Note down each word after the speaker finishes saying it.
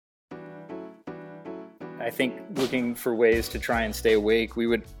I think looking for ways to try and stay awake, we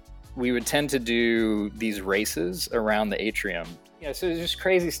would tend to do these races around the atrium. So there's just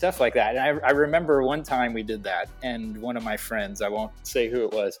crazy stuff like that. And I remember one time we did that, and one of my friends, I won't say who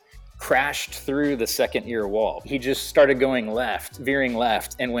it was, crashed through the second year wall. He just started going left, veering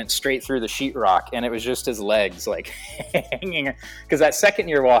left, and went straight through the sheetrock, and it was just his legs like hanging, because that second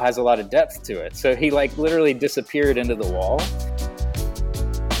year wall has a lot of depth to it. So he like literally disappeared into the wall.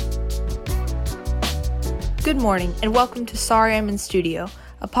 Good morning, and welcome to Sorry I'm in Studio,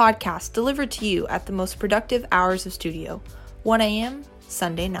 a podcast delivered to you at the most productive hours of studio, 1 a.m.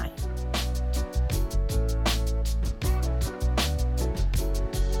 Sunday night.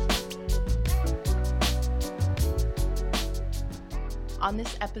 On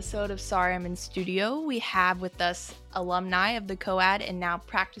this episode of Sorry I'm in Studio, we have with us alumni of the COAD and now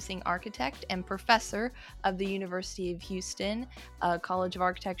practicing architect and professor of the University of Houston College of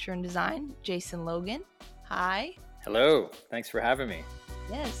Architecture and Design, Jason Logan. Hi. Hello. Thanks for having me.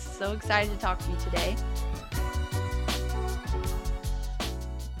 Yes, so excited to talk to you today.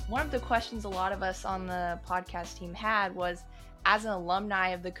 One of the questions a lot of us on the podcast team had was, as an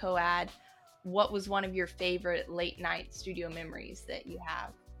alumni of the COAD, what was one of your favorite late night studio memories that you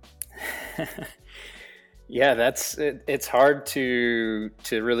have? Yeah, it's hard to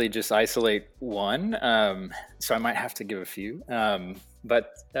really just isolate one. So I might have to give a few.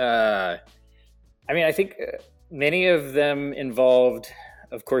 I think many of them involved,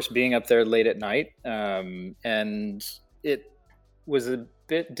 of course, being up there late at night. And it was a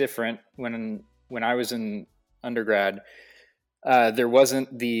bit different when I was in undergrad. There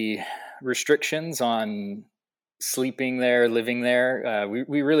wasn't the restrictions on sleeping there, living there.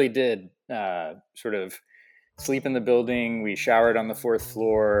 We really did sort of sleep in the building. We showered on the fourth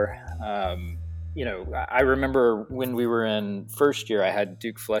floor. I remember when we were in first year, I had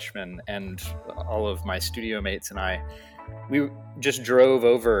Duke Fleshman and all of my studio mates and we just drove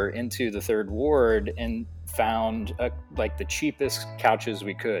over into the third ward and found the cheapest couches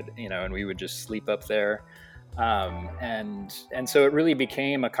we could, and we would just sleep up there. And so it really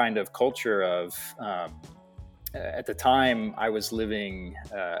became a kind of culture of, at the time I was living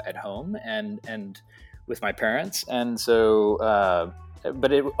at home and with my parents. And so,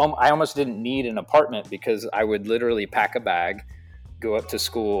 I almost didn't need an apartment because I would literally pack a bag, go up to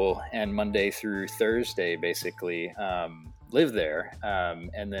school, and Monday through Thursday, basically, live there,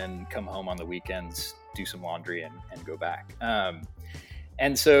 and then come home on the weekends, do some laundry and go back.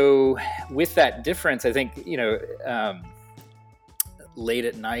 And so with that difference, I think, late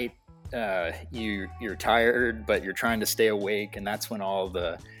at night, you're tired, but you're trying to stay awake. And that's when all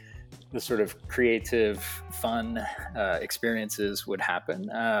the sort of creative, fun experiences would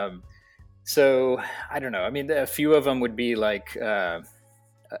happen. So I don't know. I mean, a few of them would be like, I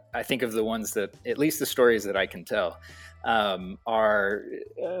think of the ones that, at least the stories that I can tell, are...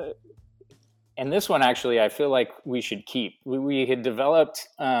 And this one, actually, I feel like we should keep. We had developed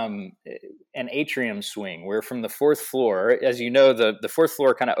an atrium swing where from the fourth floor, as you know, the fourth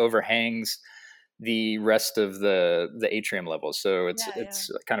floor kind of overhangs the rest of the atrium level. So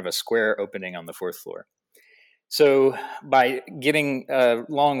it's kind of a square opening on the fourth floor. So by getting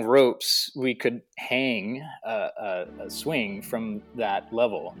long ropes, we could hang a swing from that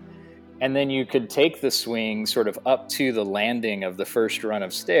level. And then you could take the swing sort of up to the landing of the first run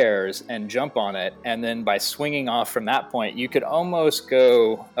of stairs and jump on it. And then by swinging off from that point, you could almost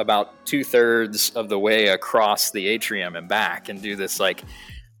go about 2/3 of the way across the atrium and back and do this like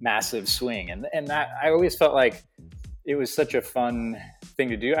massive swing. And that, I always felt like it was such a fun thing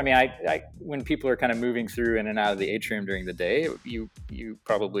to do. I mean, I when people are kind of moving through in and out of the atrium during the day, you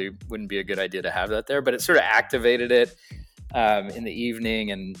probably wouldn't be a good idea to have that there, but it sort of activated it. In the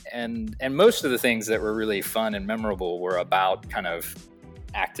evening, and most of the things that were really fun and memorable were about kind of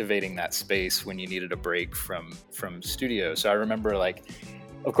activating that space when you needed a break from studio. So I remember,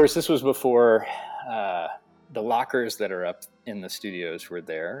 of course, this was before the lockers that are up in the studios were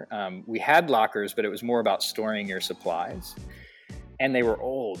there. We had lockers, but it was more about storing your supplies, and they were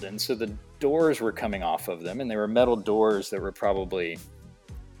old, and so the doors were coming off of them, and they were metal doors that were probably,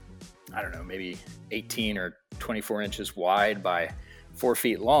 I don't know, maybe 18 or 24 inches wide by 4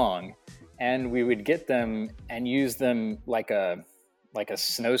 feet long. And we would get them and use them like a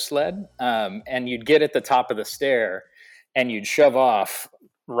snow sled. And you'd get at the top of the stair and you'd shove off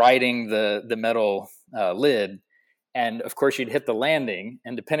riding the metal lid. And of course you'd hit the landing.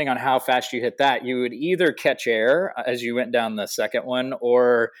 And depending on how fast you hit that, you would either catch air as you went down the second one,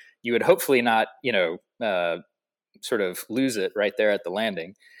 or you would hopefully not, sort of lose it right there at the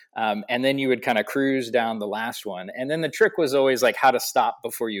landing. And then you would kind of cruise down the last one. And then the trick was always like how to stop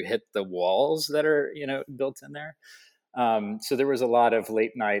before you hit the walls that are, built in there. So there was a lot of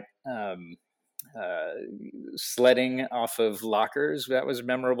late night sledding off of lockers. That was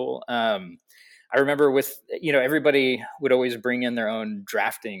memorable. I remember everybody would always bring in their own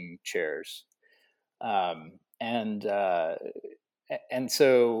drafting chairs. And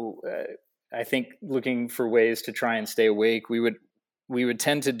so I think looking for ways to try and stay awake, we would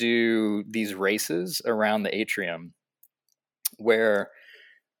tend to do these races around the atrium where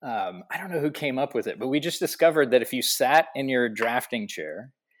I don't know who came up with it, but we just discovered that if you sat in your drafting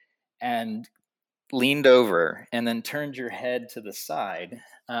chair and leaned over and then turned your head to the side,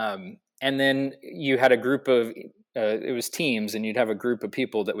 and then you had a group of, it was teams, and you'd have a group of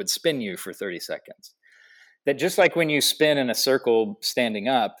people that would spin you for 30 seconds. That just like when you spin in a circle standing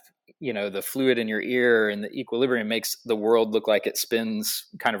up, the fluid in your ear and the equilibrium makes the world look like it spins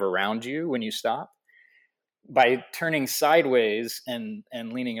kind of around you when you stop. By turning sideways and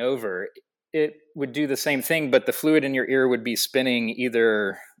leaning over, it would do the same thing, but the fluid in your ear would be spinning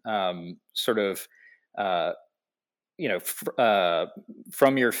either from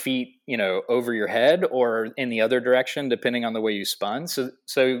your feet, over your head, or in the other direction, depending on the way you spun.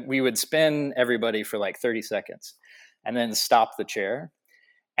 So we would spin everybody for like 30 seconds and then stop the chair.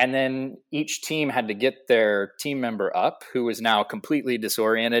 And then each team had to get their team member up who was now completely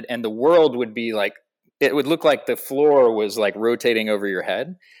disoriented. And the world would be like, it would look like the floor was like rotating over your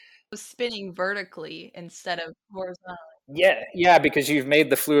head. Was spinning vertically instead of horizontally. Yeah, because you've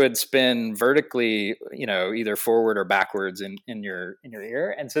made the fluid spin vertically, either forward or backwards in your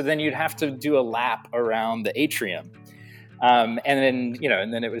ear, and so then you'd have to do a lap around the atrium, and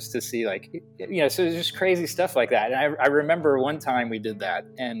then it was to see so it was just crazy stuff like that. And I remember one time we did that,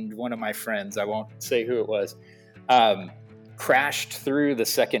 and one of my friends, I won't say who it was, crashed through the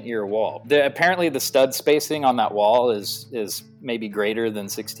second ear wall. Apparently the stud spacing on that wall is maybe greater than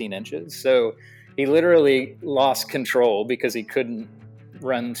 16 inches. So he literally lost control because he couldn't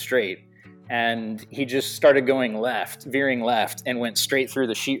run straight. And he just started veering left, and went straight through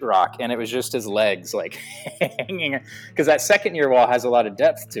the sheetrock. And it was just his legs like hanging, because that second ear wall has a lot of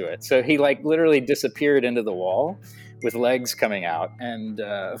depth to it. So he literally disappeared into the wall with legs coming out. And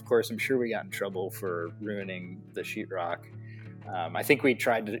of course, I'm sure we got in trouble for ruining the sheetrock. I think we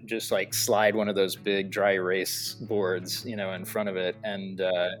tried to just slide one of those big dry erase boards, in front of it and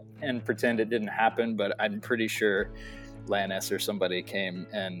pretend it didn't happen. But I'm pretty sure Lannis or somebody came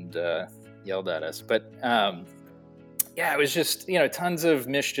and yelled at us. But it was just, tons of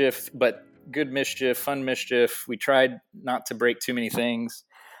mischief, but good mischief, fun mischief. We tried not to break too many things.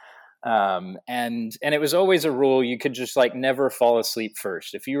 And it was always a rule. You could just never fall asleep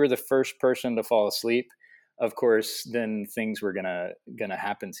first. If you were the first person to fall asleep, of course, then things were gonna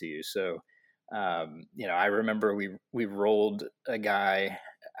happen to you. So, I remember we rolled a guy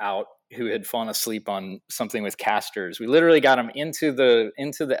out who had fallen asleep on something with casters. We literally got him into the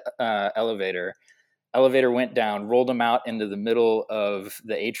elevator. Elevator went down, rolled him out into the middle of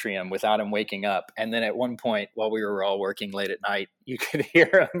the atrium without him waking up. And then at one point, while we were all working late at night, you could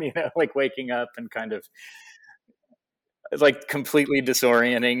hear him, waking up and kind of completely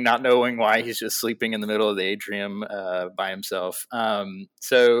disorienting, not knowing why he's just sleeping in the middle of the atrium by himself.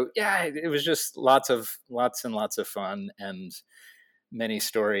 It was just lots and lots of fun, and many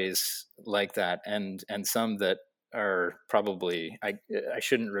stories like that, and some that are probably I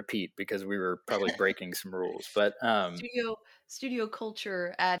shouldn't repeat because we were probably breaking some rules. But studio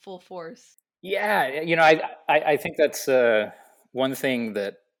culture at full force. Yeah, I think that's one thing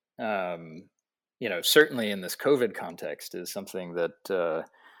that certainly in this COVID context is something that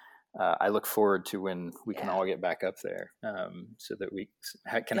I look forward to when we can all get back up there, so that we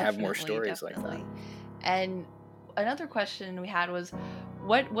can have more stories like that. And another question we had was,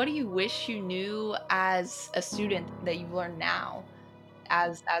 what do you wish you knew as a student that you've learned now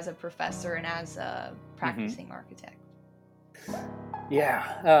as a professor and as a practicing architect?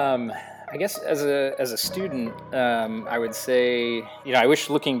 Yeah. I guess as a student, I would say, I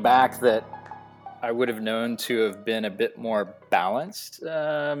wish looking back that I would have known to have been a bit more balanced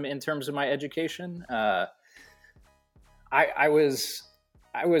in terms of my education. I was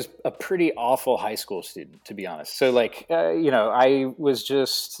a pretty awful high school student, to be honest. So I was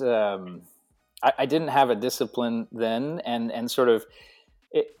just, I didn't have a discipline then, and sort of,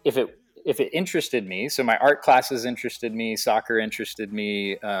 if it interested me, so my art classes interested me, soccer interested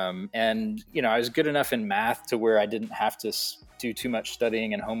me, and I was good enough in math to where I didn't have to do too much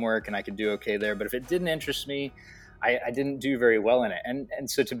studying and homework, and I could do okay there. But if it didn't interest me, I didn't do very well in it. And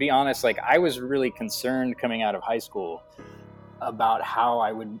so, to be honest, I was really concerned coming out of high school about how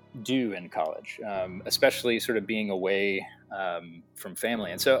I would do in college, especially sort of being away from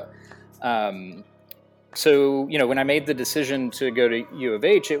family. And so, when I made the decision to go to U of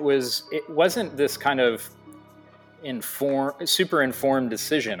H, it wasn't this kind of super informed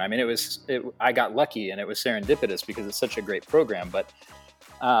decision. I mean, I got lucky, and it was serendipitous because it's such a great program. But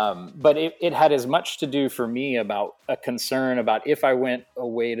it had as much to do for me about a concern about if I went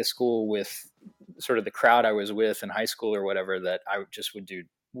away to school with sort of the crowd I was with in high school or whatever, that I just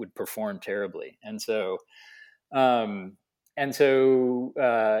would perform terribly. And so,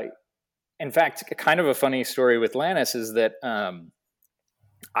 in fact, kind of a funny story with Lannis is that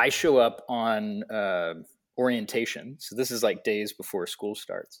I show up on orientation. So this is like days before school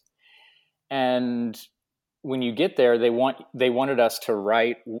starts. And when you get there, they wanted us to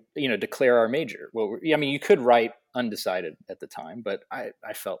write, declare our major. Well, I mean, you could write undecided at the time, but I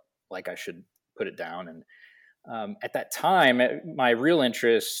felt like I should put it down. And at that time, my real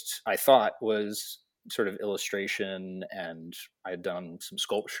interest, I thought, was sort of illustration, and I had done some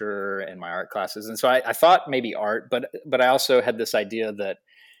sculpture in my art classes. And so I thought maybe art, but I also had this idea that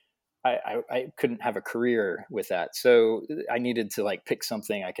I couldn't have a career with that. So I needed to like pick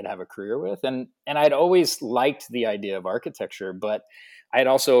something I could have a career with. And I'd always liked the idea of architecture, but I had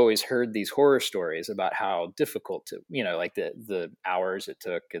also always heard these horror stories about how difficult like the hours it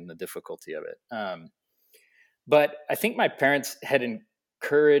took and the difficulty of it. But I think my parents had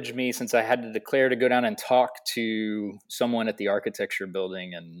encouraged me, since I had to declare, to go down and talk to someone at the architecture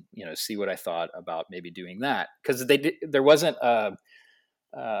building and, see what I thought about maybe doing that. Because there wasn't a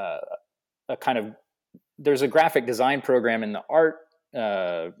kind of, there's a graphic design program in the art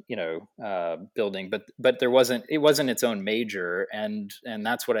building, but it wasn't its own major, and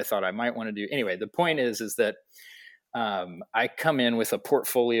that's what I thought I might want to do. Anyway, the point is that I come in with a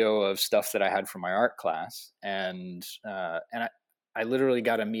portfolio of stuff that I had from my art class, and I literally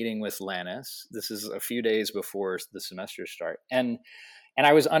got a meeting with Lannis. This is a few days before the semester start, and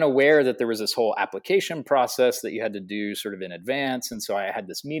I was unaware that there was this whole application process that you had to do sort of in advance. And so I had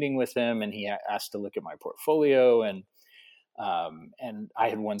this meeting with him, and he asked to look at my portfolio, and I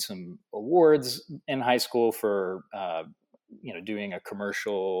had won some awards in high school for doing a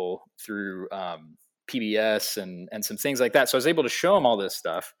commercial through PBS and some things like that. So I was able to show him all this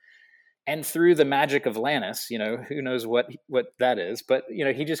stuff. And through the magic of Lannis, who knows what that is, but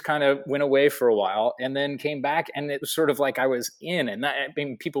he just kind of went away for a while and then came back, and it was sort of like I was in. And that, I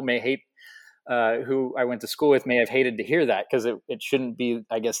mean, people may hate, who I went to school with may have hated to hear that, because it shouldn't be,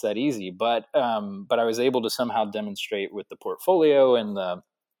 I guess, that easy. But I was able to somehow demonstrate with the portfolio and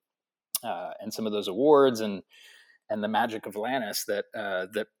and some of those awards and the magic of Lannis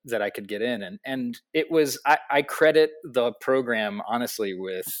that I could get in. And it was, I credit the program honestly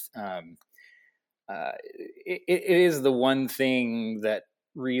with, it is the one thing that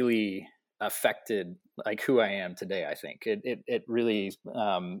really affected like who I am today. I think it really,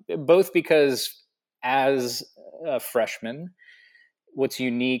 both because as a freshman, what's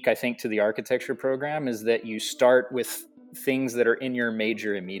unique, I think, to the architecture program is that you start with things that are in your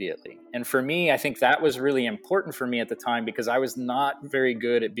major immediately. And for me, I think that was really important for me at the time, because I was not very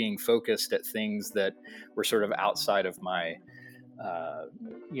good at being focused at things that were sort of outside of my,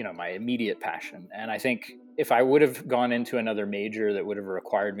 my immediate passion. And I think if I would have gone into another major that would have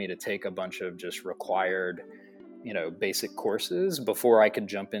required me to take a bunch of just required, basic courses before I could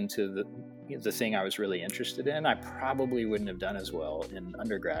jump into the thing I was really interested in, I probably wouldn't have done as well in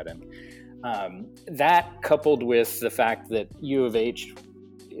undergrad. And that, coupled with the fact that U of H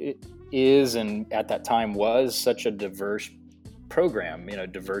is, and at that time was, such a diverse program,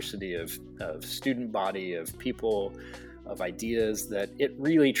 diversity of student body, of people, of ideas, that it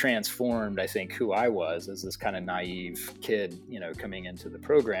really transformed, I think, who I was as this kind of naive kid, coming into the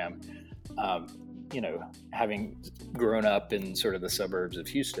program, having grown up in sort of the suburbs of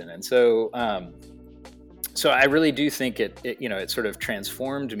Houston. And so, so I really do think it sort of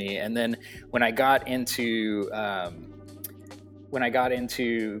transformed me. And then when I got into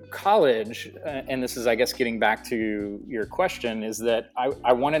college, and this is, I guess, getting back to your question, is that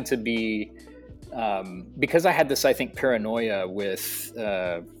I wanted to be, because I had this, I think, paranoia with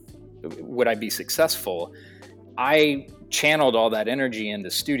would I be successful, I channeled all that energy into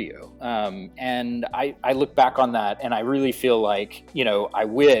studio. And I look back on that and I really feel like, I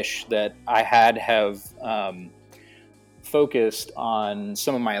wish that I have focused on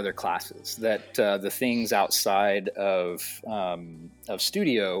some of my other classes, that the things outside of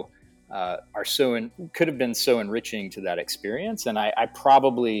studio could have been so enriching to that experience. And I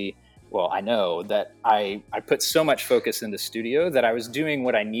probably, I know that I put so much focus into studio that I was doing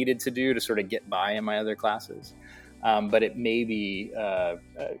what I needed to do to sort of get by in my other classes. but it maybe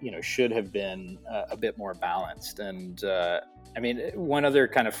should have been a bit more balanced. And I mean, one other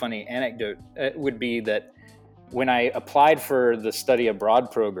kind of funny anecdote would be that when I applied for the study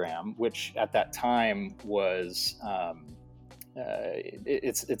abroad program, which at that time was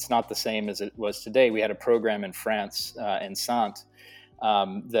it's not the same as it was today. We had a program in France, in Saintes,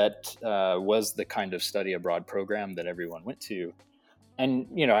 that was the kind of study abroad program that everyone went to. And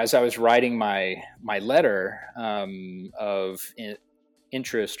as I was writing my letter of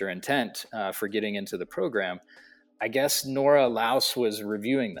interest or intent for getting into the program, I guess Nora Laus was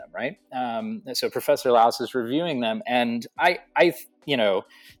reviewing them, right? So Professor Laus is reviewing them, and I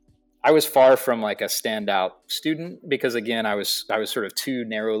was far from like a standout student because, again, I was sort of too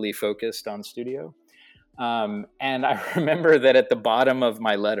narrowly focused on studio. And I remember that at the bottom of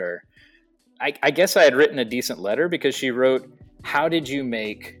my letter, I guess I had written a decent letter because she wrote, "How did you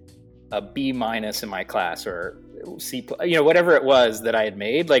make a B- in my class?" or C, whatever it was that I had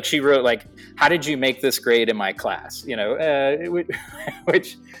made. Like, she wrote, like, "How did you make this grade in my class?"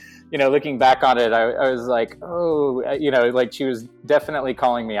 Which, looking back on it, I was like, oh, like, she was definitely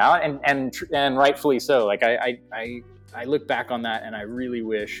calling me out, and rightfully so. Like, I look back on that and I really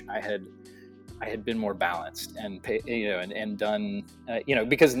wish I had been more balanced and done,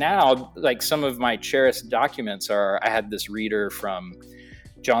 because now, like, some of my cherished documents I had this reader from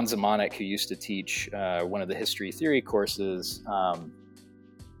John Zemanek, who used to teach one of the history theory courses.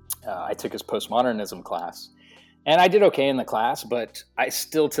 I took his postmodernism class, and I did okay in the class, but I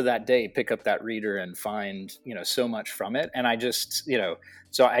still to that day pick up that reader and find, so much from it. And I just,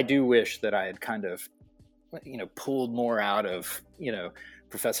 so I do wish that I had kind of, pulled more out of,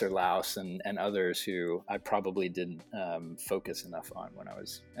 Professor Laus and others who I probably didn't focus enough on when I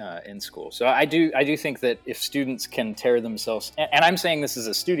was in school. So I do think that if students can tear themselves, and I'm saying this as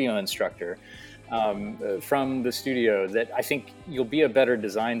a studio instructor from the studio, that I think you'll be a better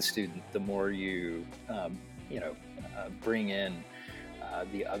design student the more you bring in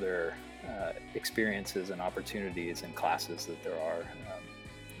the other experiences and opportunities and classes that there are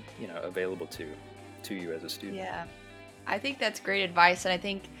available to you as a student. Yeah. I think that's great advice, and I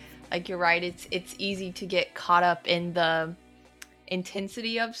think, like, you're right, it's easy to get caught up in the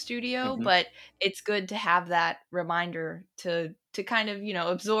intensity of studio, Mm-hmm. but it's good to have that reminder to kind of,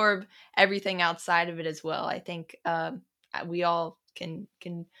 absorb everything outside of it as well. I think we all can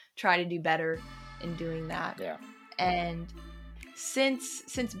try to do better in doing that. Yeah. And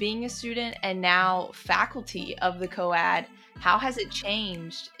since being a student and now faculty of the COAD, how has it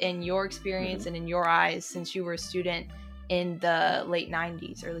changed in your experience and in your eyes since you were a student in the late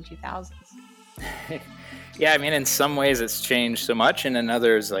 90s, early 2000s? Yeah, I mean, in some ways it's changed so much, and in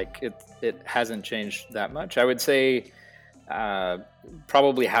others, like, it hasn't changed that much. I would say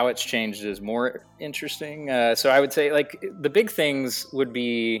probably how it's changed is more interesting. So I would say, like, the big things would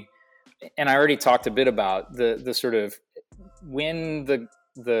be, and I already talked a bit about the sort of when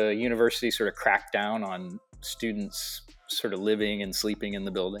the university sort of cracked down on students sort of living and sleeping in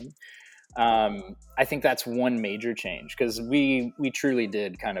the building. I think that's one major change, because we truly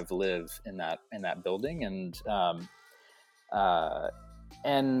did kind of live in that building, and so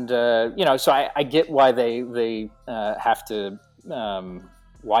I get why they have to,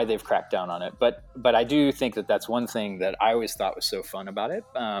 why they've cracked down on it, but I do think that that's one thing that I always thought was so fun about it.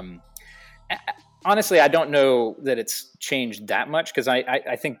 Honestly, I don't know that it's changed that much, because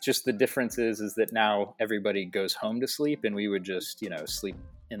I think just the difference is that now everybody goes home to sleep, and we would just sleep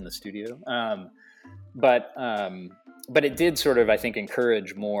in the studio. But it did sort of, I think,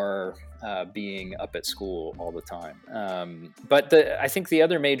 encourage more being up at school all the time. But I think the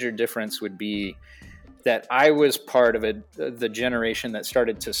other major difference would be that I was part of the generation that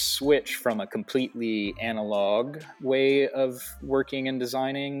started to switch from a completely analog way of working and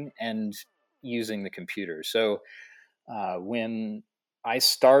designing and using the computer. So when I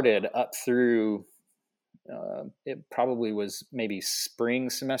started up through it probably was maybe spring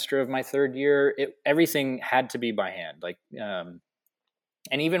semester of my third year, everything had to be by hand. Like, and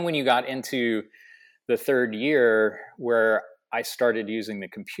even when you got into the third year where I started using the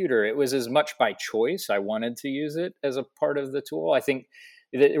computer, it was as much by choice. I wanted to use it as a part of the tool. I think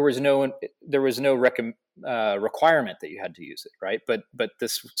there was no requirement that you had to use it, right? But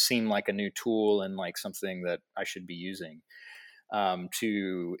this seemed like a new tool and like something that I should be using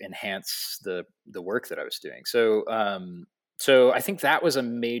to enhance the work that I was doing. So I think that was a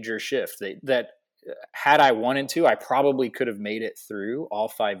major shift that had I wanted to, I probably could have made it through all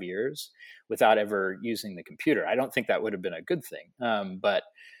 5 years without ever using the computer. I don't think that would have been a good thing. But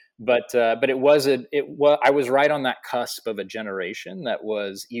but I was right on that cusp of a generation that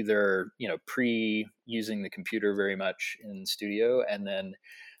was either, pre using the computer very much in studio, and then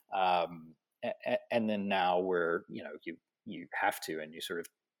now where, you have to, and you sort of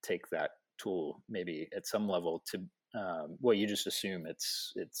take that tool maybe at some level to, you just assume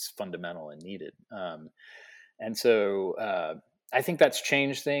it's fundamental and needed. And so I think that's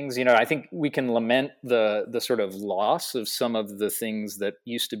changed things. I think we can lament the sort of loss of some of the things that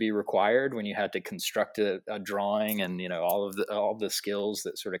used to be required when you had to construct a drawing, and all the skills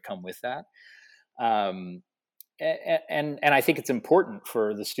that sort of come with that. And I think it's important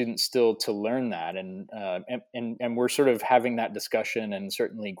for the students still to learn that, and we're sort of having that discussion and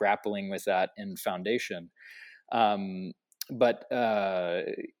certainly grappling with that in foundation. But I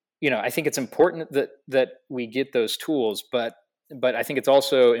think it's important that we get those tools, but I think it's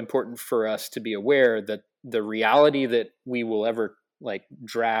also important for us to be aware that the reality that we will ever like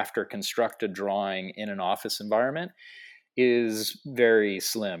draft or construct a drawing in an office environment is very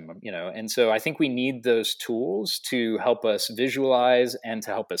slim, and so I think we need those tools to help us visualize and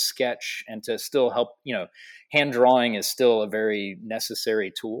to help us sketch and to still help. Hand drawing is still a very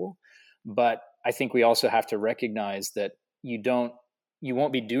necessary tool, but I think we also have to recognize that you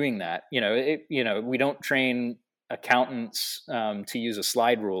won't be doing that. We don't train accountants to use a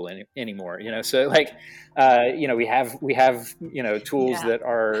slide rule anymore. So like, we have tools Yeah. that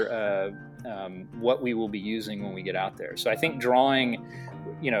are what we will be using when we get out there. So I think drawing,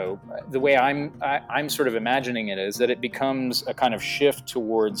 the way I'm sort of imagining it is that it becomes a kind of shift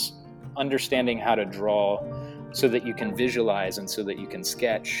towards understanding how to draw, so that you can visualize and so that you can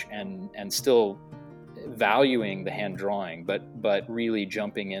sketch, and still valuing the hand drawing, but really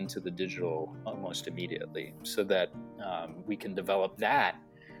jumping into the digital almost immediately, so that we can develop that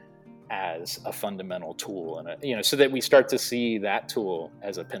as a fundamental tool, and so that we start to see that tool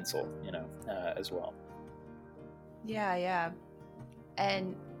as a pencil, as well. Yeah.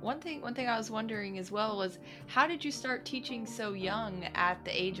 And one thing I was wondering as well was, how did you start teaching so young at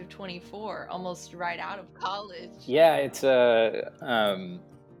the age of 24, almost right out of college? Yeah, it's I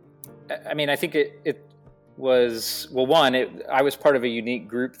think it was, well, one, I was part of a unique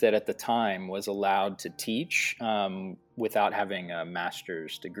group that at the time was allowed to teach without having a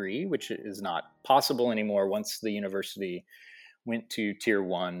master's degree, which is not possible anymore. Once the university went to tier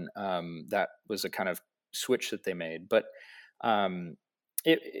 1, that was a kind of switch that they made. But I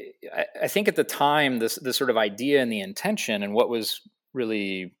think at the time, this sort of idea and the intention, and what was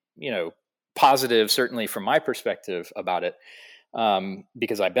really, positive, certainly from my perspective about it,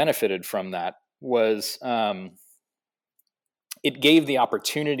 because I benefited from that, was it gave the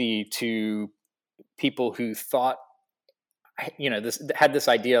opportunity to people who thought, had this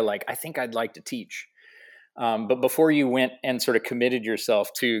idea, like, I think I'd like to teach. But before you went and sort of committed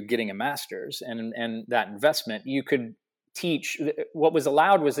yourself to getting a master's and that investment, you could teach. What was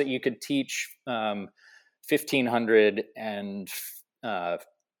allowed was that you could teach 1,500 and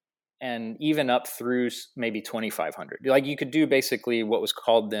even up through maybe 2,500. Like, you could do basically what was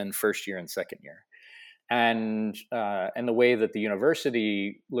called then first year and second year. And the way that the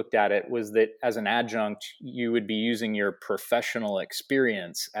university looked at it was that as an adjunct, you would be using your professional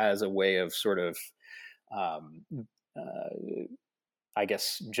experience as a way of sort of, I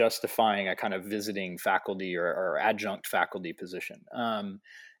guess, justifying a kind of visiting faculty or adjunct faculty position. And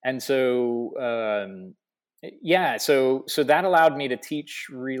so, so that allowed me to teach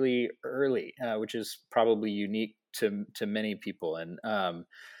really early, which is probably unique to many people.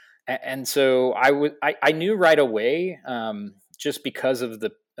 And so I knew right away, just because of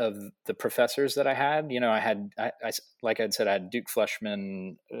the professors that I had. Like I'd said, I had Duke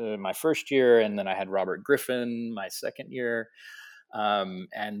Fleshman my first year, and then I had Robert Griffin my second year,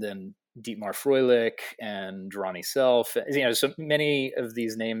 and then Dietmar Froelich and Ronnie Self. So many of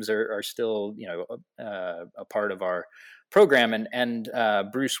these names are still a part of our program, and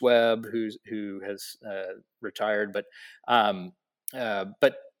Bruce Webb, who has retired, but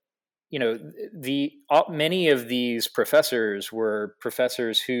many of these professors were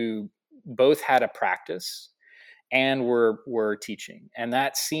professors who both had a practice and were teaching, and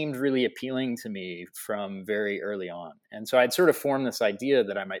that seemed really appealing to me from very early on. And so I'd sort of formed this idea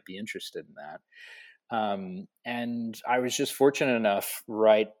that I might be interested in that. And I was just fortunate enough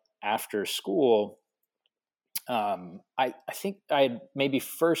right after school. I think I maybe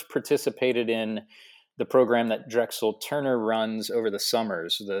first participated in the program that Drexel Turner runs over the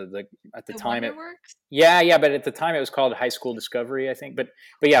summers. At the time, Wonderworks? But at the time it was called High School Discovery, I think. But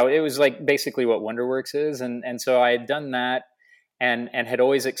yeah, it was like basically what Wonderworks is, and so I had done that, and had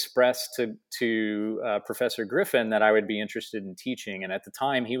always expressed to Professor Griffin that I would be interested in teaching. And at the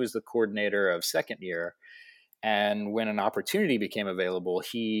time, he was the coordinator of second year. And when an opportunity became available,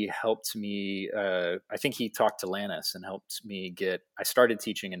 he helped me. I think he talked to Lannis and helped me get. I started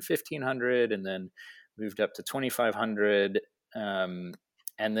teaching in 1500, and then moved up to 2500, and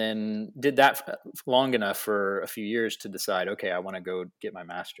then did that long enough for a few years to decide, okay, I want to go get my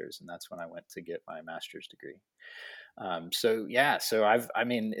master's, and that's when I went to get my master's degree. So I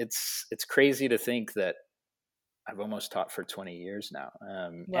mean, it's crazy to think that I've almost taught for 20 years now.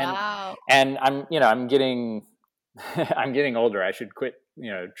 Wow. And I'm getting, I'm getting older. I should quit,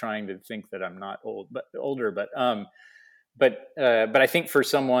 trying to think that I'm not older, but I think for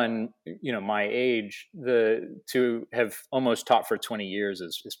someone, my age, to have almost taught for 20 years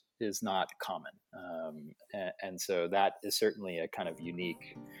is not common. And so that is certainly a kind of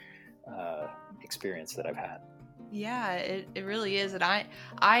unique experience that I've had. Yeah, it really is. And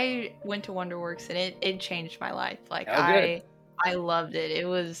I went to Wonderworks, and it changed my life. Like, good. I loved it. It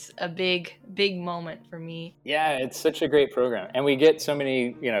was a big moment for me. Yeah, it's such a great program. And we get so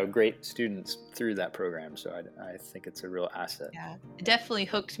many, great students through that program. So I think it's a real asset. Yeah, it definitely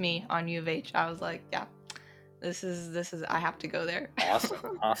hooked me on U of H. I was like, yeah, this is I have to go there.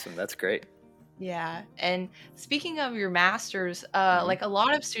 Awesome. That's great. Yeah. And speaking of your master's, like a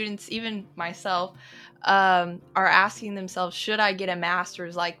lot of students, even myself, are asking themselves, should I get a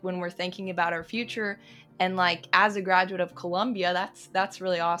master's? Like, when we're thinking about our future, and like as a graduate of Columbia, that's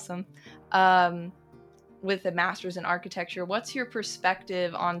really awesome. With a master's in architecture, what's your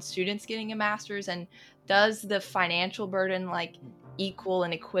perspective on students getting a master's, and does the financial burden like equal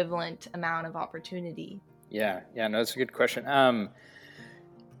an equivalent amount of opportunity? Yeah, no, that's a good question. I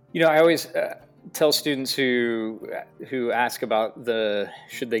always tell students who ask about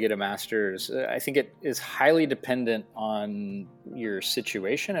should they get a master's. I think it is highly dependent on your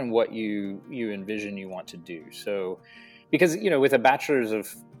situation and what you envision you want to do. So, because with a bachelor's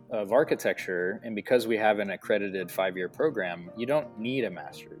of architecture, and because we have an accredited 5-year program, you don't need a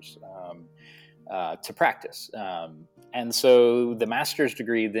master's to practice. And so the master's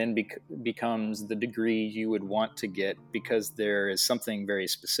degree then becomes the degree you would want to get because there is something very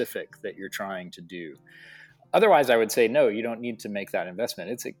specific that you're trying to do. Otherwise, I would say, no, you don't need to make that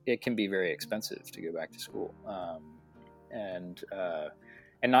investment. It can be very expensive to go back to school. And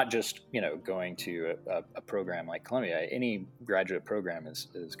not just, going to a program like Columbia. Any graduate program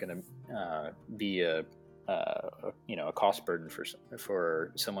is going to be a cost burden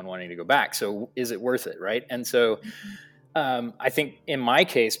for someone wanting to go back. So is it worth it, right? And so I think in my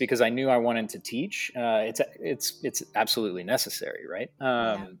case, because I knew I wanted to teach, it's absolutely necessary, right?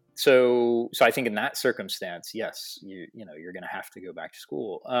 So I think in that circumstance, yes, you're going to have to go back to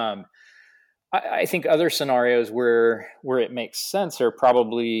school. I think other scenarios where it makes sense there's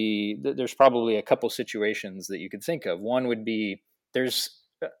probably a couple situations that you could think of. One would be there's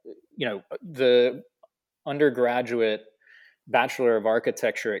the undergraduate Bachelor of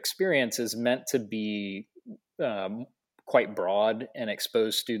Architecture experience is meant to be quite broad and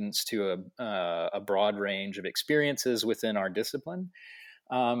expose students to a broad range of experiences within our discipline.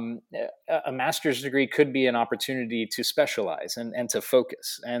 A master's degree could be an opportunity to specialize and to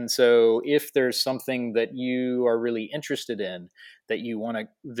focus. And so if there's something that you are really interested in that you want to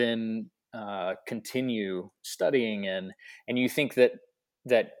then continue studying in, and you think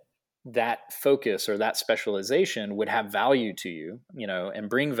that focus or that specialization would have value to you, and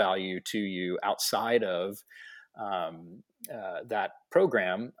bring value to you outside of that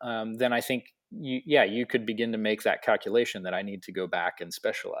program, then I think you could begin to make that calculation that I need to go back and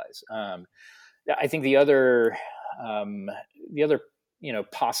specialize. I think the other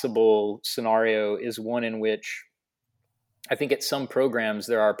possible scenario is one in which I think at some programs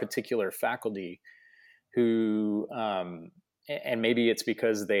there are particular faculty who, and maybe it's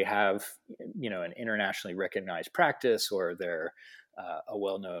because they have an internationally recognized practice, or they're a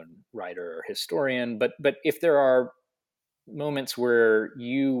well-known writer or historian, but if there are moments where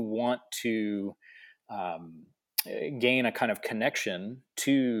you want to gain a kind of connection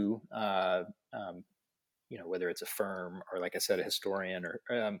to whether it's a firm or, like I said, a historian, or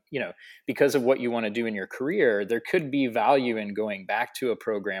because of what you want to do in your career, there could be value in going back to a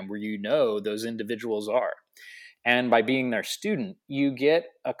program where those individuals are. And by being their student, you get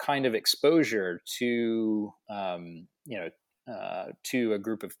a kind of exposure to to a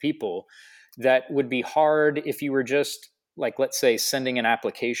group of people that would be hard if you were just, like, let's say, sending an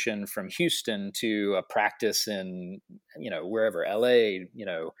application from Houston to a practice in, wherever, LA,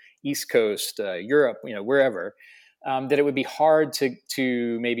 East Coast, Europe, wherever, that it would be hard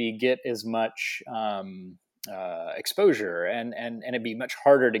to maybe get as much exposure, and it'd be much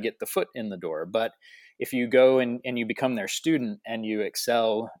harder to get the foot in the door. But if you go and you become their student and you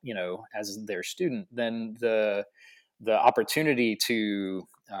excel, as their student, then the opportunity to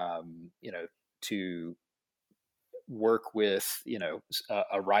to work with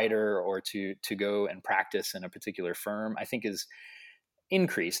a writer, or to go and practice in a particular firm, I think is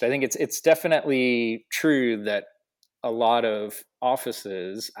increased. I think it's definitely true that a lot of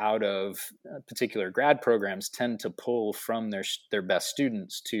offices out of particular grad programs tend to pull from their best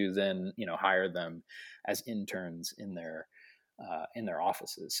students to then hire them as interns in their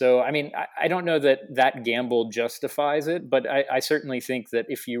offices. So I mean, I don't know that gamble justifies it, but I certainly think that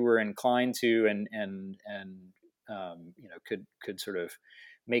if you were inclined to and could sort of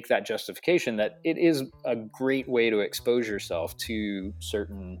make that justification, that it is a great way to expose yourself to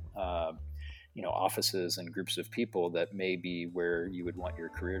certain offices and groups of people that may be where you would want your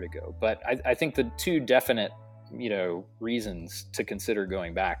career to go. But I think the two definite reasons to consider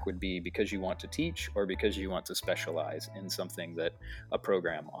going back would be because you want to teach, or because you want to specialize in something that a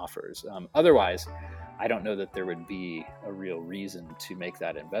program offers. Otherwise, I don't know that there would be a real reason to make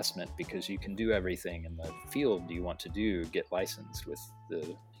that investment, because you can do everything in the field you want to do, get licensed with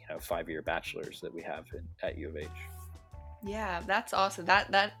the 5-year bachelor's that we have at U of H. Yeah, that's awesome.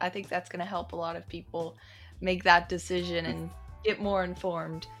 That I think that's going to help a lot of people make that decision and get more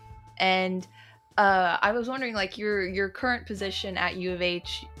informed. And I was wondering, like, your current position at U of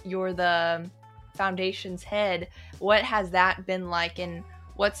H, you're the foundation's head. What has that been like, and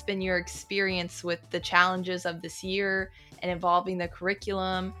what's been your experience with the challenges of this year and evolving the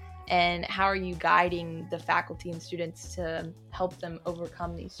curriculum, and how are you guiding the faculty and students to help them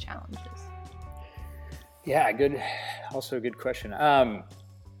overcome these challenges? Yeah, also a good question. I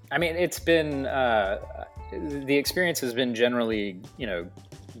mean, it's been, the experience has been generally,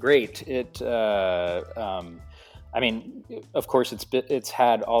 great. I mean, of course, it's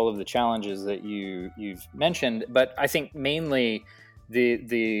had all of the challenges that you've mentioned, but I think mainly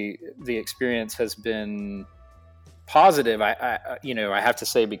the experience has been positive. I have to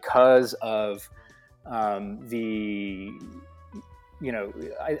say, because of I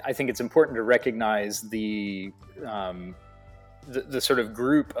think it's important to recognize the sort of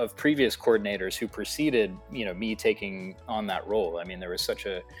group of previous coordinators who preceded, me taking on that role. I mean, there was such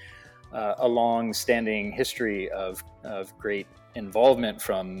a long-standing history of great involvement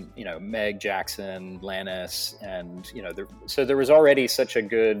from, Meg Jackson, Lannis, and so there was already such a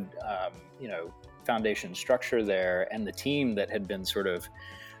good, foundation structure there, and the team that had been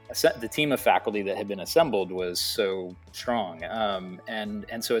the team of faculty that had been assembled was so strong,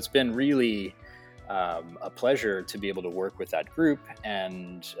 and so it's been really a pleasure to be able to work with that group,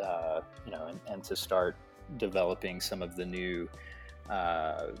 and and to start developing some of the new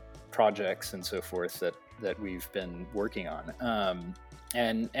projects and so forth that we've been working on.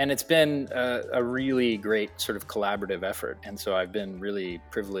 And it's been a really great sort of collaborative effort, and so I've been really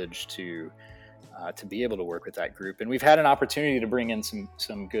privileged to be able to work with that group, and we've had an opportunity to bring in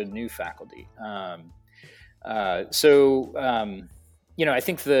some good new faculty. I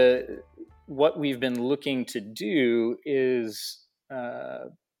think what we've been looking to do is, I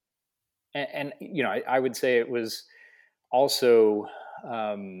would say it was also,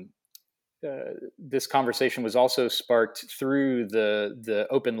 this conversation was also sparked through the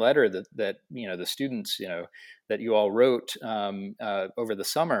open letter that the students that you all wrote over the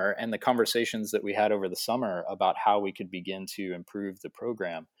summer, and the conversations that we had over the summer about how we could begin to improve the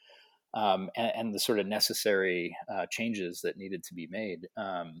program, and the sort of necessary changes that needed to be made.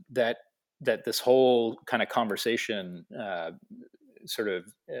 That this whole kind of conversation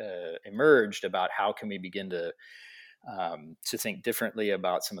emerged about how can we begin to think differently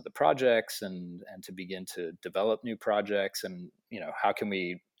about some of the projects, and to begin to develop new projects, and how can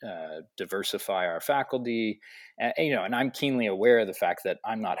we diversify our faculty, and I'm keenly aware of the fact that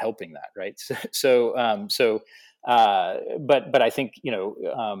I'm not helping that, right? But I think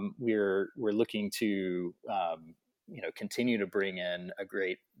we're looking to continue to bring in a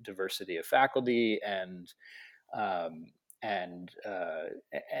great diversity of faculty, and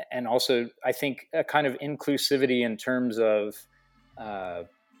also I think a kind of inclusivity in terms of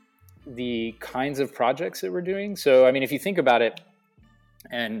the kinds of projects that we're doing. So I mean, if you think about it,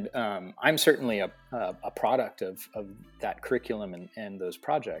 and I'm certainly a product of that curriculum and those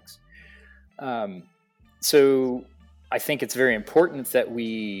projects. So I think it's very important that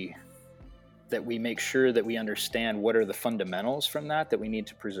we make sure that we understand what are the fundamentals from that we need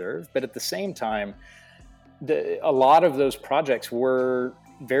to preserve. But at the same time, a lot of those projects were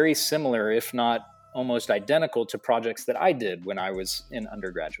very similar, if not almost identical, to projects that I did when I was in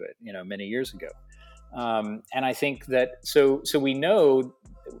undergraduate, many years ago. And I think that so we know,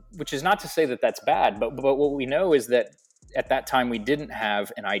 which is not to say that that's bad, but what we know is that at that time we didn't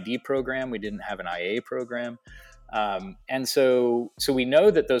have an ID program, we didn't have an IA program, and so we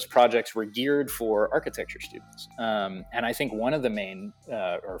know that those projects were geared for architecture students. And I think one of the main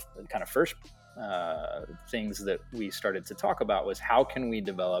or kind of first things that we started to talk about was how can we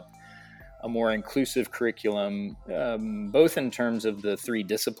develop a more inclusive curriculum, both in terms of the 3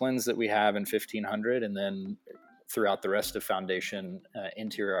 disciplines that we have in 1500 and then throughout the rest of foundation,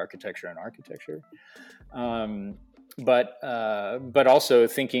 interior architecture and architecture. But also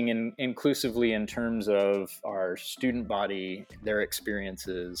thinking inclusively in terms of our student body, their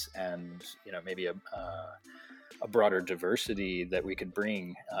experiences, and maybe a broader diversity that we could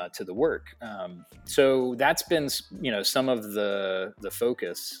bring to the work. So that's been some of the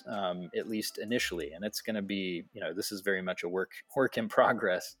focus, at least initially, and it's going to be this is very much a work in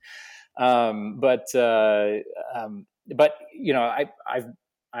progress. But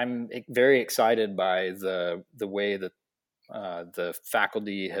I'm very excited by the way that the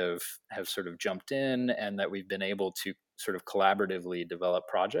faculty have sort of jumped in, and that we've been able to sort of collaboratively develop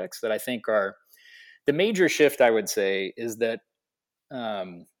projects that I think are the major shift. I would say is that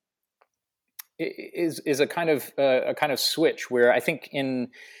is a kind of switch where I think in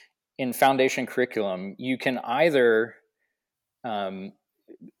foundation curriculum you can either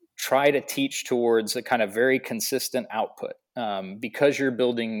try to teach towards a kind of very consistent output because you're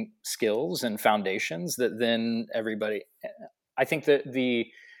building skills and foundations that then everybody. I think that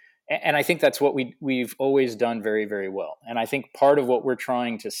and I think that's what we've always done very, very well. And I think part of what we're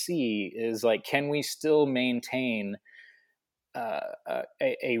trying to see is like, can we still maintain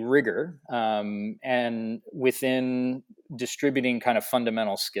a rigor and within distributing kind of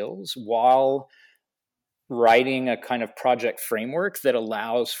fundamental skills while writing a kind of project framework that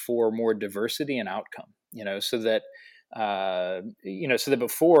allows for more diversity and outcome, so that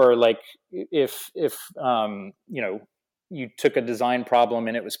before, like if you took a design problem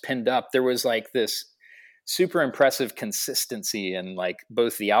and it was pinned up, there was like this super impressive consistency in like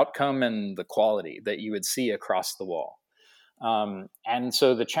both the outcome and the quality that you would see across the wall. And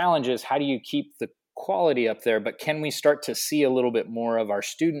so the challenge is, how do you keep the quality up there, but can we start to see a little bit more of our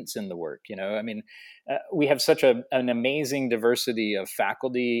students in the work? We have such an amazing diversity of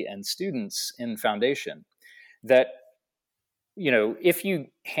faculty and students in foundation that, if you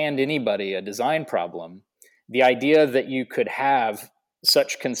hand anybody a design problem, the idea that you could have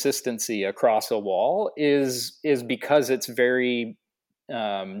such consistency across a wall is because it's very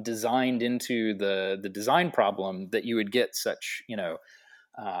designed into the design problem that you would get such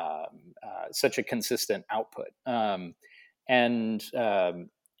such a consistent output. And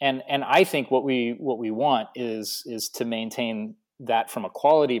I think what we want is to maintain that from a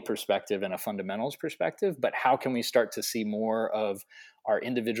quality perspective and a fundamentals perspective, but how can we start to see more of our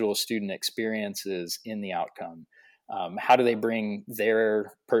individual student experiences in the outcome? How do they bring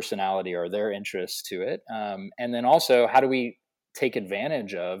their personality or their interests to it? And then also, how do we take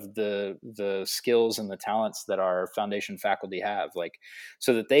advantage of the skills and the talents that our foundation faculty have, like,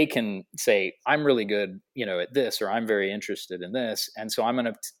 so that they can say, I'm really good, at this, or I'm very interested in this. And so I'm going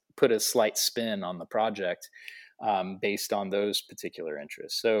to put a slight spin on the project based on those particular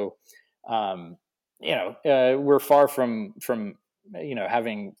interests. So, we're far from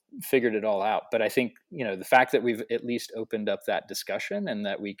having figured it all out. But I think, the fact that we've at least opened up that discussion and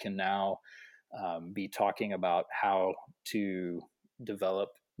that we can now be talking about how to develop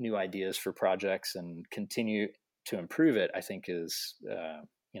new ideas for projects and continue to improve it, I think is,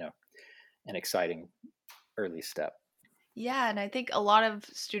 an exciting early step. Yeah, and I think a lot of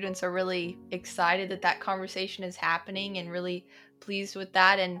students are really excited that conversation is happening and really pleased with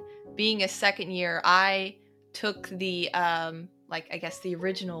that. And being a second year, I took the I guess the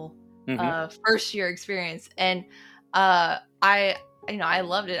original first year experience, and I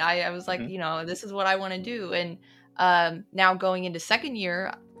loved it. I was like, this is what I want to do. And now going into second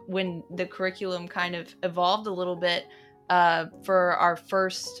year, when the curriculum kind of evolved a little bit,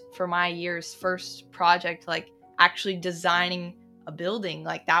 for my year's first project, like actually designing a building,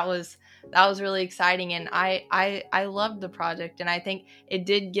 like that was really exciting. And I loved the project, and I think it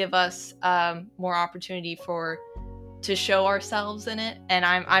did give us more opportunity to show ourselves in it. And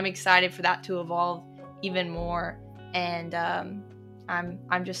I'm excited for that to evolve even more. And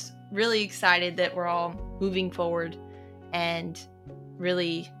I'm just really excited that we're all moving forward and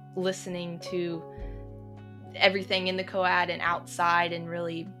really listening to everything in the COAD and outside, and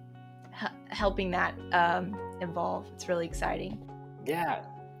really helping that evolve. It's really exciting. Yeah,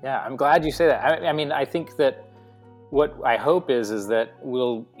 I'm glad you say that. I mean, I think that what I hope is that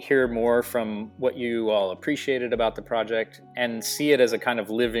we'll hear more from what you all appreciated about the project and see it as a kind of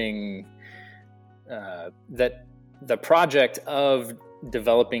living, that the project of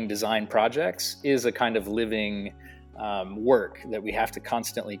developing design projects is a kind of living work that we have to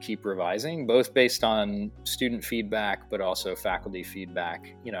constantly keep revising, both based on student feedback, but also faculty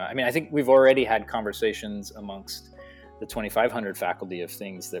feedback. I mean, I think we've already had conversations amongst the 2,500 faculty of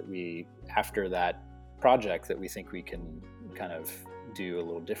things that we, after that project, that we think we can kind of do a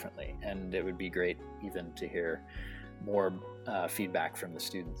little differently. And it would be great even to hear more feedback from the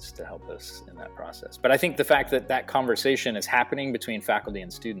students to help us in that process. But I think the fact that that conversation is happening between faculty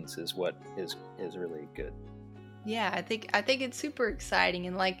and students is what is really good. Yeah, I think it's super exciting.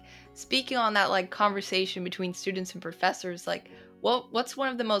 And like, speaking on that, like, conversation between students and professors, like, what's one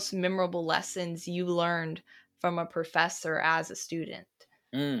of the most memorable lessons you learned from a professor as a student?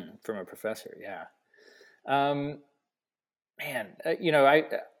 From a professor, yeah. Man,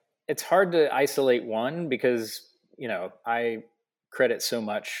 it's hard to isolate one because, I credit so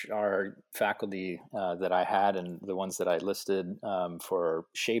much our faculty that I had and the ones that I listed for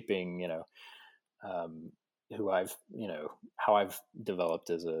shaping, who I've, how I've developed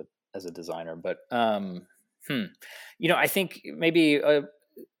as a designer. But, I think maybe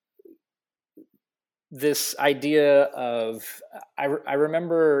this idea of, I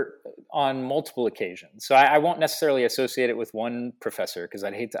remember on multiple occasions, so I won't necessarily associate it with one professor because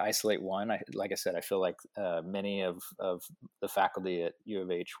I'd hate to isolate one. Like I said, I feel like many of the faculty at U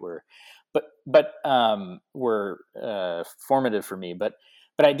of H were formative for me. But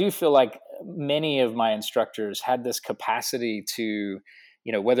I do feel like many of my instructors had this capacity to,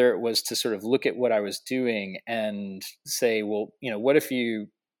 whether it was to sort of look at what I was doing and say, well, what if you,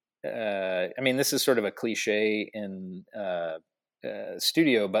 I mean, this is sort of a cliche in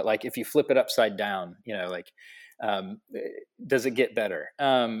studio, but like if you flip it upside down, does it get better?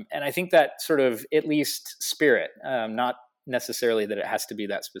 And I think that sort of, at least spirit, not necessarily that it has to be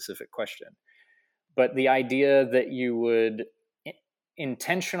that specific question, but the idea that you would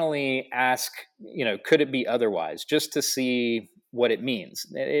intentionally ask, could it be otherwise, just to see what it means.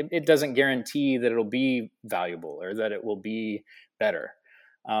 It doesn't guarantee that it'll be valuable or that it will be better.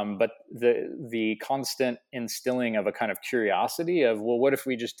 But the constant instilling of a kind of curiosity of, well, what if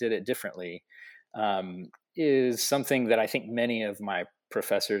we just did it differently, is something that I think many of my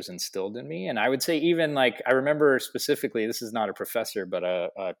professors instilled in me. And I would say even like, I remember specifically, this is not a professor, but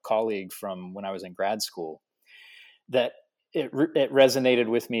a colleague from when I was in grad school, that it resonated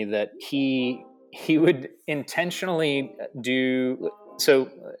with me that he would intentionally do. So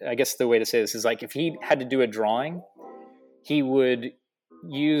I guess the way to say this is like, if he had to do a drawing, he would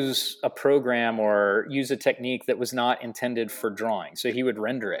use a program or use a technique that was not intended for drawing. So he would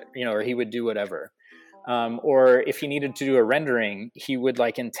render it, or he would do whatever. Or if he needed to do a rendering, he would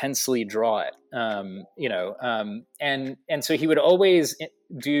like intensely draw it, and so he would always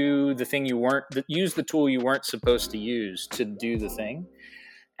do the thing use the tool you weren't supposed to use to do the thing.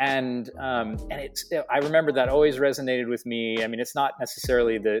 And I remember that always resonated with me. I mean, it's not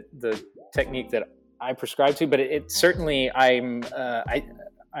necessarily the technique that I prescribe to, but it certainly, I'm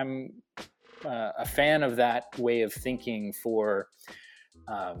a fan of that way of thinking for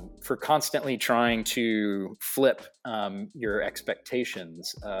constantly trying to flip your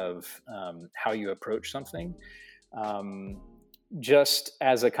expectations of how you approach something, just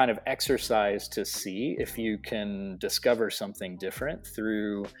as a kind of exercise to see if you can discover something different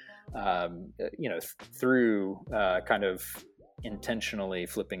through kind of intentionally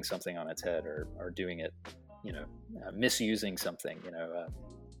flipping something on its head or doing it, misusing something,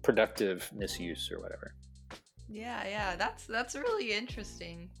 productive misuse or whatever. Yeah, that's really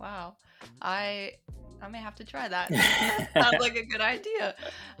interesting. Wow. I may have to try that. Sounds like a good idea.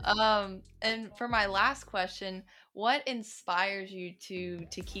 And for my last question, what inspires you to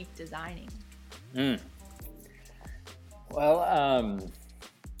keep designing? Well,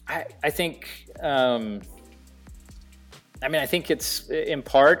 I think I think it's in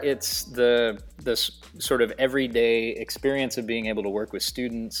part it's the sort of everyday experience of being able to work with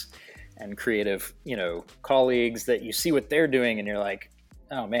students and creative, colleagues, that you see what they're doing and you're like,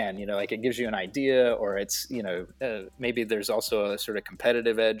 oh man, like it gives you an idea, or it's, maybe there's also a sort of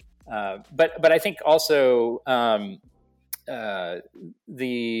competitive edge. But I think also what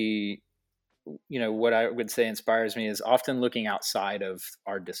I would say inspires me is often looking outside of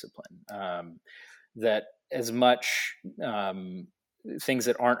our discipline, that as much things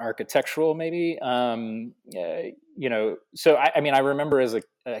that aren't architectural, maybe, so I remember as a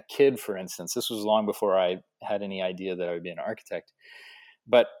kid, for instance, this was long before I had any idea that I would be an architect,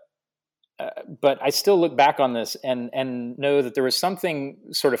 but but I still look back on this and know that there was something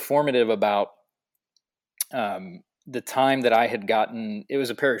sort of formative about the time that I had gotten. It was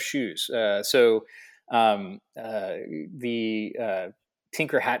a pair of shoes. The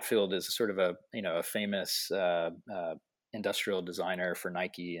Tinker Hatfield is sort of a famous industrial designer for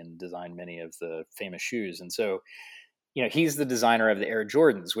Nike and designed many of the famous shoes. And so, he's the designer of the Air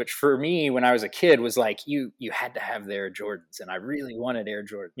Jordans, which for me, when I was a kid, was like, you had to have the Air Jordans. And I really wanted Air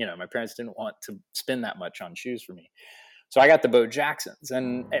Jordan. My parents didn't want to spend that much on shoes for me. So I got the Bo Jacksons.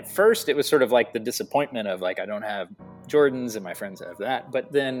 And at first it was sort of like the disappointment of like, I don't have Jordans and my friends have that.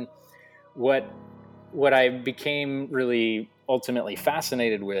 But then what I became really ultimately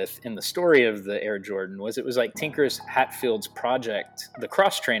fascinated with in the story of the Air Jordan was it was like Tinker Hatfield's project. The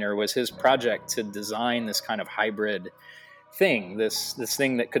cross trainer was his project to design this kind of hybrid thing, this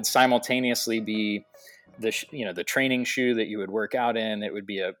thing that could simultaneously be the training shoe that you would work out in. It would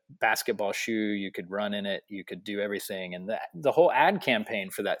be a basketball shoe. You could run in it. You could do everything. And the whole ad campaign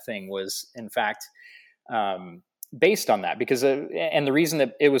for that thing was, in fact, based on that, because and the reason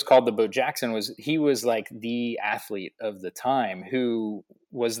that it was called the Bo Jackson was he was like the athlete of the time who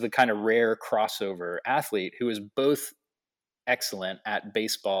was the kind of rare crossover athlete who was both excellent at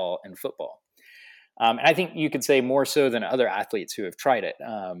baseball and football. And I think you could say more so than other athletes who have tried it.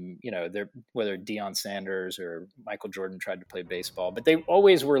 Whether Deion Sanders or Michael Jordan tried to play baseball, but they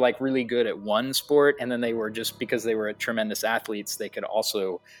always were like really good at one sport, and then they were, just because they were tremendous athletes, they could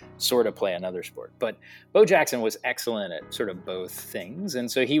also sort of play another sport. But Bo Jackson was excellent at sort of both things, and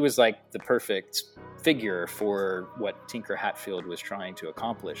so he was like the perfect figure for what Tinker Hatfield was trying to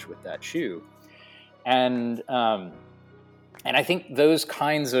accomplish with that shoe. And I think those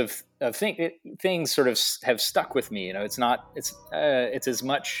kinds of things sort of have stuck with me. It's as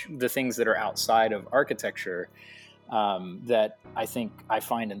much the things that are outside of architecture that I think I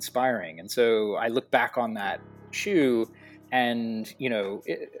find inspiring. And so I look back on that shoe, and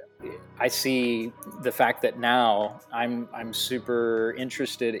I see the fact that now I'm super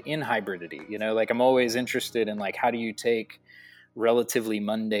interested in hybridity. Like I'm always interested in like, how do you take relatively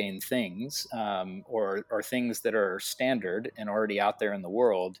mundane things or things that are standard and already out there in the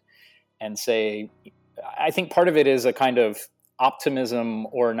world, and say, I think part of it is a kind of optimism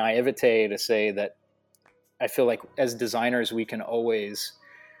or naivete to say that I feel like as designers we can always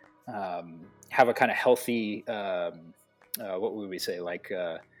have a kind of healthy what would we say, like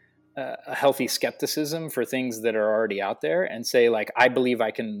a healthy skepticism for things that are already out there, and say like, I believe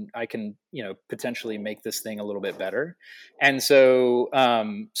I can potentially make this thing a little bit better. And so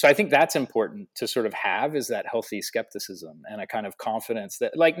I think that's important to sort of have, is that healthy skepticism and a kind of confidence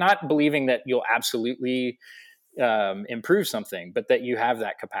that, like, not believing that you'll absolutely improve something, but that you have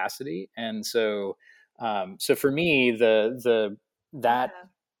that capacity. And so for me, that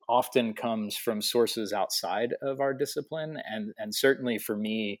often comes from sources outside of our discipline. And certainly for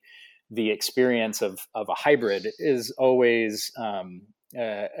me, the experience of a hybrid is always a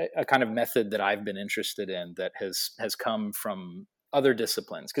kind of method that I've been interested in, that has come from other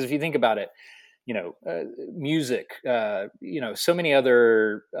disciplines. Because if you think about it, music, so many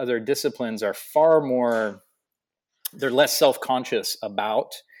other disciplines are they're less self-conscious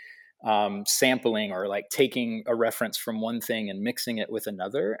about sampling, or like taking a reference from one thing and mixing it with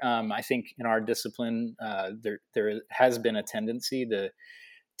another. I think in our discipline, there has been a tendency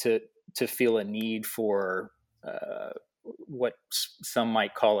to feel a need for what some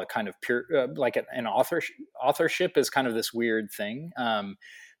might call a kind of pure, like an authorship is kind of this weird thing.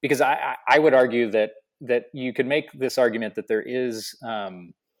 Because I would argue that you could make this argument that there is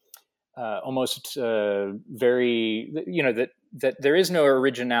almost very, that there is no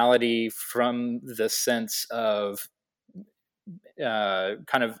originality from the sense of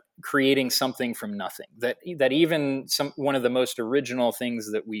kind of creating something from nothing. That even one of the most original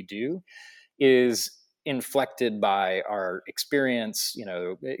things that we do is inflected by our experience.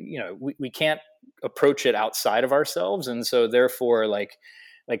 We can't approach it outside of ourselves, and so therefore, like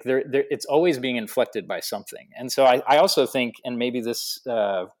there, it's always being inflected by something. And so I also think, and maybe this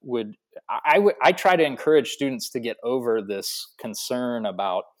I try to encourage students to get over this concern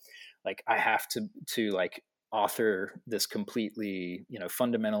about, like, I have to like author this completely,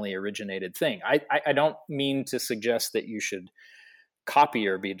 fundamentally originated thing. I don't mean to suggest that you should copy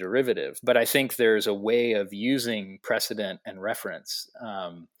or be derivative, but I think there's a way of using precedent and reference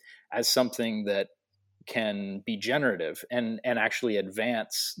as something that can be generative and actually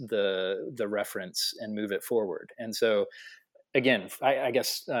advance the reference and move it forward. And so again, I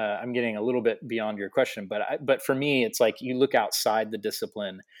guess I'm getting a little bit beyond your question, but for me, it's like, you look outside the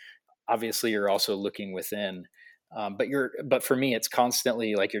discipline. Obviously, you're also looking within. But for me, it's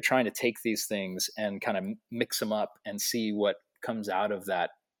constantly like you're trying to take these things and kind of mix them up and see what comes out of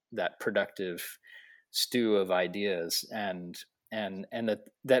that productive stew of ideas, and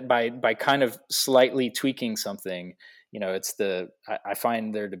that by kind of slightly tweaking something, I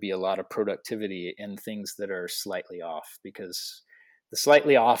find there to be a lot of productivity in things that are slightly off, because the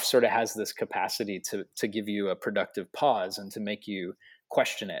slightly off sort of has this capacity to give you a productive pause and to make you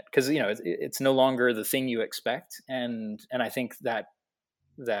question it, because it's no longer the thing you expect, and I think that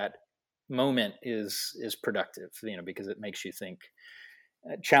moment is productive, because it makes you think,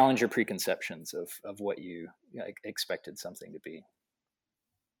 challenge your preconceptions of what you expected something to be.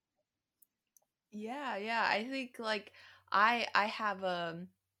 Yeah, I think like I have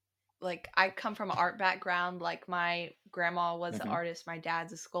like I come from an art background. Like my grandma was an artist, my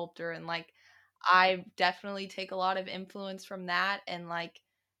dad's a sculptor, and like I definitely take a lot of influence from that, and like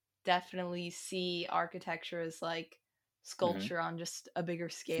definitely see architecture as like sculpture on just a bigger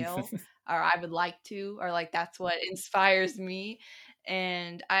scale, or I would like to, or like that's what inspires me.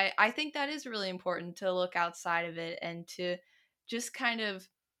 And I think that is really important to look outside of it and to just kind of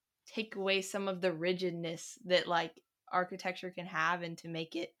take away some of the rigidness that like architecture can have, and to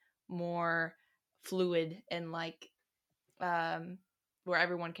make it more fluid and like where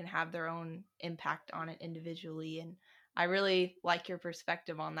everyone can have their own impact on it individually. And I really like your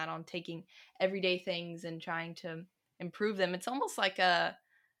perspective on that, on taking everyday things and trying to improve them. It's almost like an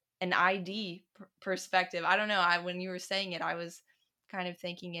ID perspective. I don't know. When you were saying it, I was kind of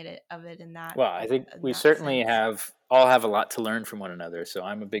thinking of it in that. Well, I think in we that certainly sense. all have a lot to learn from one another. So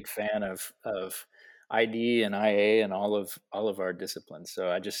I'm a big fan of ID and IA and all of our disciplines.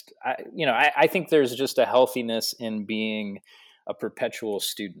 So I think there's just a healthiness in being a perpetual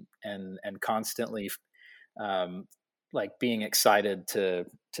student and constantly like being excited to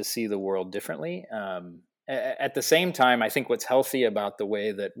see the world differently. At the same time, I think what's healthy about the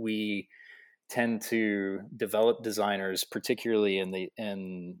way that we tend to develop designers, particularly in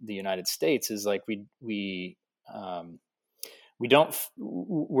the United States, is like we're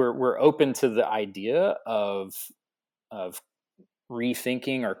open to the idea of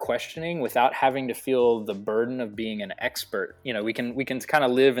rethinking or questioning without having to feel the burden of being an expert. We can kind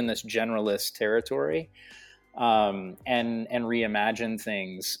of live in this generalist territory, and reimagine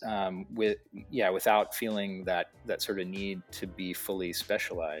things without feeling that sort of need to be fully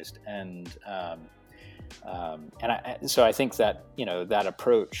specialized. So I think that that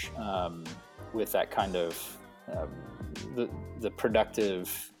approach, with that kind of the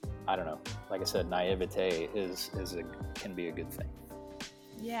productive, I don't know, like I said, naivete can be a good thing.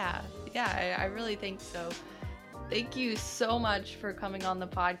 Yeah, I really think so. Thank you so much for coming on the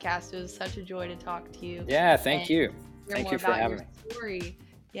podcast. It was such a joy to talk to you. Yeah, thank you. Thank you for having me. Story.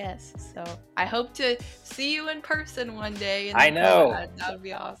 Yes, so I hope to see you in person one day. I know. That would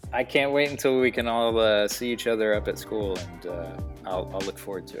be awesome. I can't wait until we can all see each other up at school, and I'll look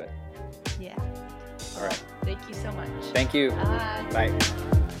forward to it. Yeah. All right. Thank you so much. Thank you. Bye. Bye.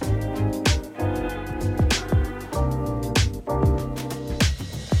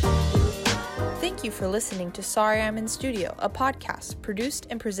 Thank you for listening to Sorry I'm in Studio, a podcast produced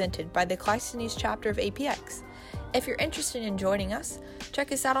and presented by the Cleisthenes chapter of APX. If you're interested in joining us,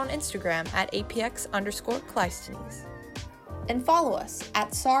 check us out on Instagram at APX_Cleisthenes. And follow us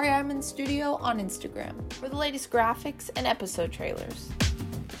at Sorry I'm in Studio on Instagram for the latest graphics and episode trailers.